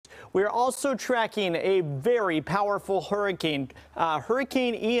We're also tracking a very powerful hurricane.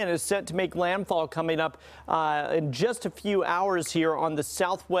 Hurricane Ian is set to make landfall coming up in just a few hours here on the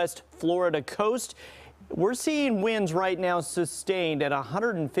southwest Florida coast. We're seeing winds right now sustained at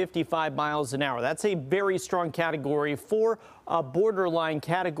 155 miles an hour. That's a very strong category 4, a borderline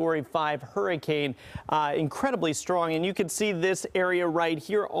category 5 hurricane. Incredibly strong. And you can see this area right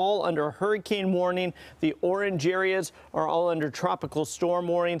here all under hurricane warning. The orange areas are all under tropical storm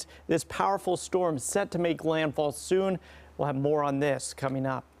warnings. This powerful storm set to make landfall soon. We'll have more on this coming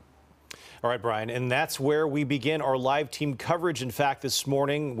up. All right, Brian, and that's where we begin our live team coverage. In fact, this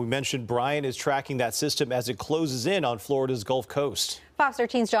morning, we mentioned Brian is tracking that system as it closes in on Florida's Gulf Coast. Fox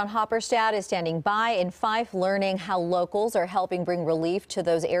 13's John Hopperstad is standing by in Fife, learning how locals are helping bring relief to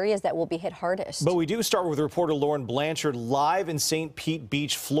those areas that will be hit hardest. But we do start with reporter Lauren Blanchard live in St. Pete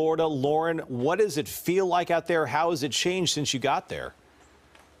Beach, Florida. Lauren, what does it feel like out there? How has it changed since you got there?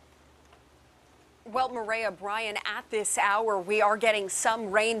 Well, Maria, Brian, at this hour, we are getting some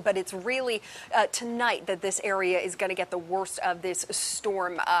rain, but it's really tonight that this area is going to get the worst of this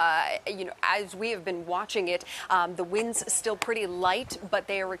storm. As we have been watching it, the winds still pretty light, but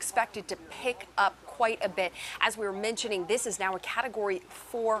they are expected to pick up quite a bit. As we were mentioning, this is now a category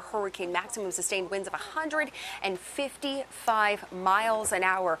 4 hurricane, maximum sustained winds of 155 miles an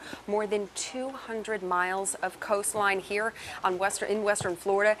hour, more than 200 miles of coastline here on in western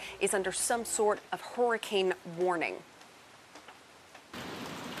Florida is under some sort of hurricane warning.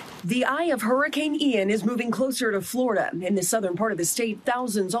 The eye of Hurricane Ian is moving closer to Florida. In the southern part of the state,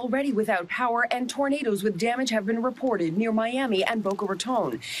 thousands already without power and tornadoes with damage have been reported near Miami and Boca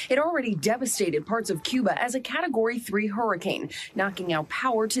Raton. It already devastated parts of Cuba as a category 3 hurricane, knocking out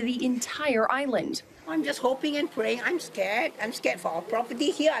power to the entire island. I'm just hoping and praying. I'm scared. I'm scared for our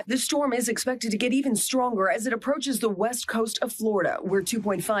property here. The storm is expected to get even stronger as it approaches the west coast of Florida, where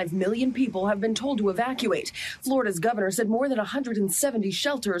 2.5 million people have been told to evacuate. Florida's governor said more than 170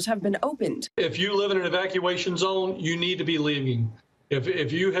 shelters have been opened. If you live in an evacuation zone, you need to be leaving.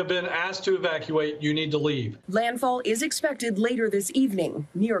 If you have been asked to evacuate, you need to leave. Landfall is expected later this evening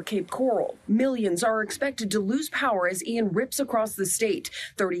near Cape Coral. Millions are expected to lose power as Ian rips across the state.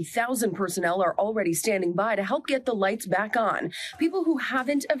 30,000 personnel are already standing by to help get the lights back on. People who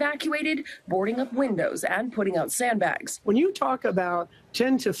haven't evacuated, boarding up windows and putting out sandbags. When you talk about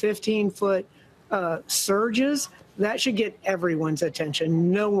 10 to 15 foot surges, that should get everyone's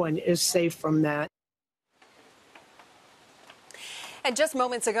attention. No one is safe from that. And just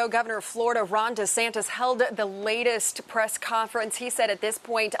moments ago, Governor of Florida Ron DeSantis held the latest press conference. He said at this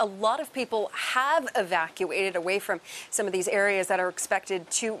point, a lot of people have evacuated away from some of these areas that are expected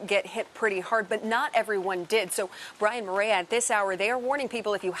to get hit pretty hard, but not everyone did. So Brian Murray, at this hour, they are warning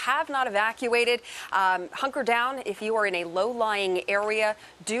people if you have not evacuated, hunker down. If you are in a low-lying area,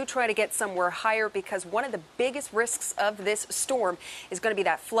 do try to get somewhere higher, because one of the biggest risks of this storm is going to be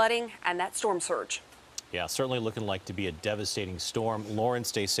that flooding and that storm surge. Yeah, certainly looking like to be a devastating storm. Lauren,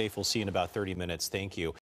 stay safe. We'll see you in about 30 minutes. Thank you.